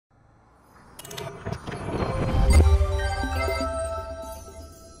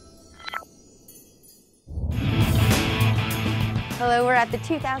at the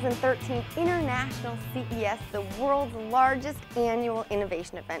 2013 International CES, the world's largest annual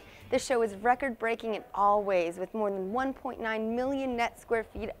innovation event. This show is record-breaking in all ways, with more than 1.9 million net square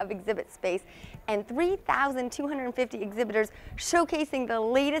feet of exhibit space and 3,250 exhibitors showcasing the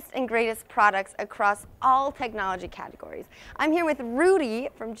latest and greatest products across all technology categories. I'm here with Rudy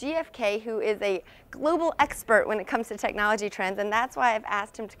from GfK, who is a global expert when it comes to technology trends, and that's why I've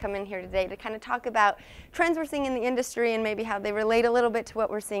asked him to come in here today to kind of talk about trends we're seeing in the industry and maybe how they relate a little bit to what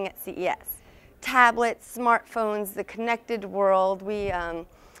we're seeing at CES. Tablets, smartphones, the connected world.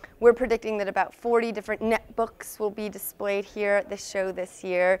 We're predicting that about 40 different netbooks will be displayed here at the show this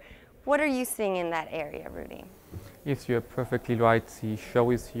year. What are you seeing in that area, Rudy? Yes, you're perfectly right. The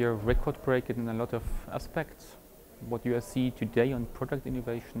show is here record-breaking in a lot of aspects. What you see today on product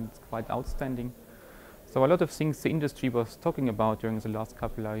innovation is quite outstanding. So a lot of things the industry was talking about during the last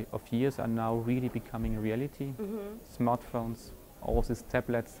couple of years are now really becoming a reality. Smartphones, all these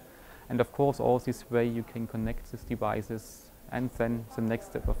tablets, and of course all this way you can connect these devices. And then the next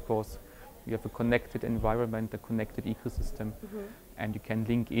step, of course, you have a connected environment, a connected ecosystem, and you can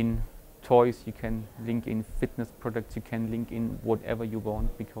link in toys, you can link in fitness products, you can link in whatever you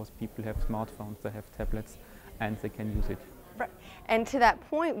want, because people have smartphones, they have tablets, and they can use it. Right. And to that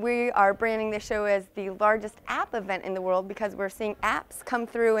point, we are branding this show as the largest app event in the world because we're seeing apps come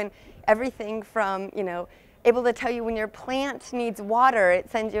through, and everything from, able to tell you when your plant needs water,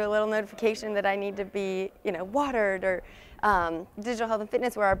 it sends you a little notification that I need to be, watered, or digital health and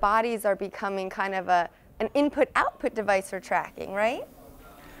fitness, where our bodies are becoming kind of an input-output device for tracking, right?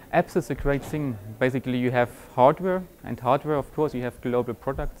 Apps is a great thing. Basically, you have hardware, and hardware, of course, you have global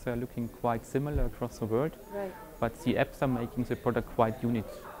products. They're looking quite similar across the world. Right. But the apps are making the product quite unique.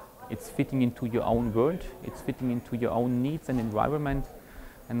 It's fitting into your own world. It's fitting into your own needs and environment.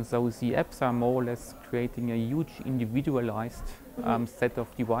 And so the apps are more or less creating a huge individualized set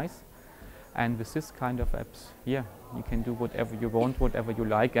of device. And with this kind of apps, yeah, you can do whatever you want, whatever you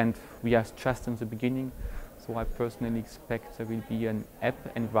like. And we are just in the beginning. So I personally expect there will be an app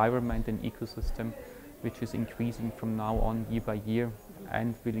environment and ecosystem which is increasing from now on year by year,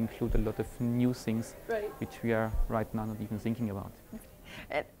 and will include a lot of new things which we are right now not even thinking about.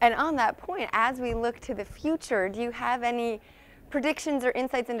 And on that point, as we look to the future, do you have any predictions or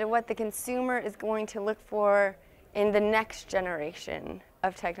insights into what the consumer is going to look for in the next generation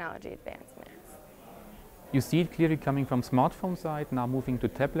of technology advancements? You see it clearly coming from smartphone side, now moving to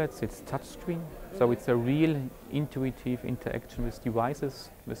tablets. It's touchscreen, so it's a real intuitive interaction with devices.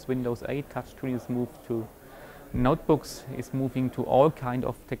 With Windows 8, touchscreen is moved to notebooks, is moving to all kind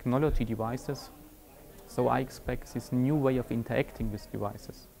of technology devices. So I expect this new way of interacting with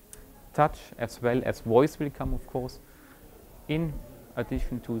devices. Touch as well as voice will come, of course, in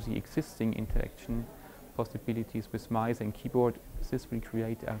addition to the existing interaction possibilities with mouse and keyboard. This will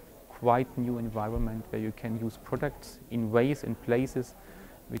create a quite new environment where you can use products in ways and places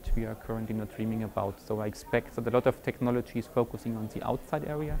which we are currently not dreaming about. So I expect that a lot of technology is focusing on the outside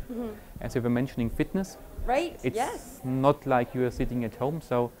area. As you were mentioning, fitness. Right, it's not like you are sitting at home.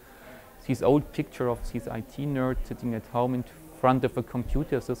 So this old picture of this IT nerd sitting at home in front of a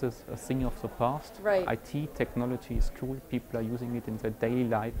computer, this is a thing of the past. Right. IT technology is cool. People are using it in their daily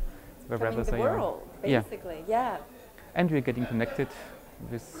life, wherever they world, are. basically, yeah. And we're getting connected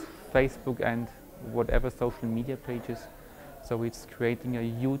with Facebook and whatever social media pages. So it's creating a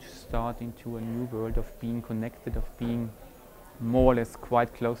huge start into a new world of being connected, of being more or less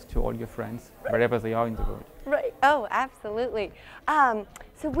quite close to all your friends, wherever they are in the world. Right. Oh, absolutely.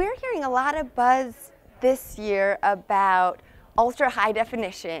 So we're hearing a lot of buzz this year about ultra high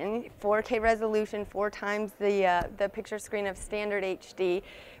definition, 4K resolution, 4 times the picture screen of standard HD.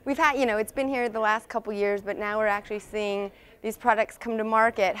 We've had, it's been here the last couple years, but now we're actually seeing these products come to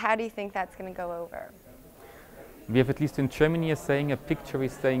market. How do you think that's going to go over? We have, at least in Germany, a saying, a picture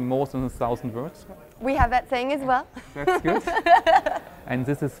is saying more than 1,000 words. We have that saying as well. That's good. And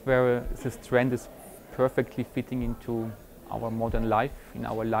this is where this trend is perfectly fitting into our modern life, in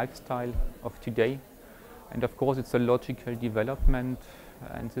our lifestyle of today. And of course it's a logical development,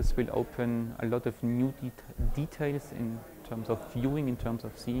 and this will open a lot of new details in terms of viewing, in terms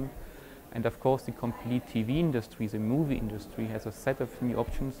of seeing. And of course the complete TV industry, the movie industry, has a set of new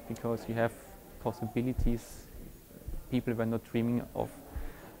options, because you have possibilities people were not dreaming of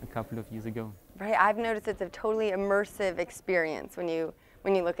a couple of years ago. Right, I've noticed it's a totally immersive experience when you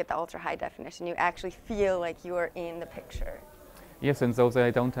look at the ultra high definition. You actually feel like you are in the picture. Yes, and so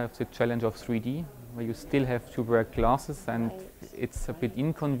they don't have the challenge of 3D, where you still have to wear glasses, and it's a bit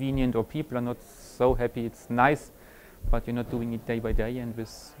inconvenient, or people are not so happy. It's nice, but you're not doing it day by day. And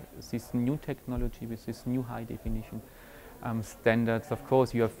with this new technology, with this new high definition, standards. Of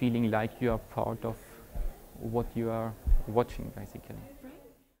course, you are feeling like you are part of what you are watching, basically.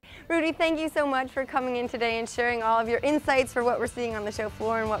 Rudy, thank you so much for coming in today and sharing all of your insights for what we're seeing on the show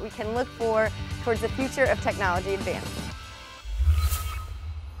floor and what we can look for towards the future of technology advance.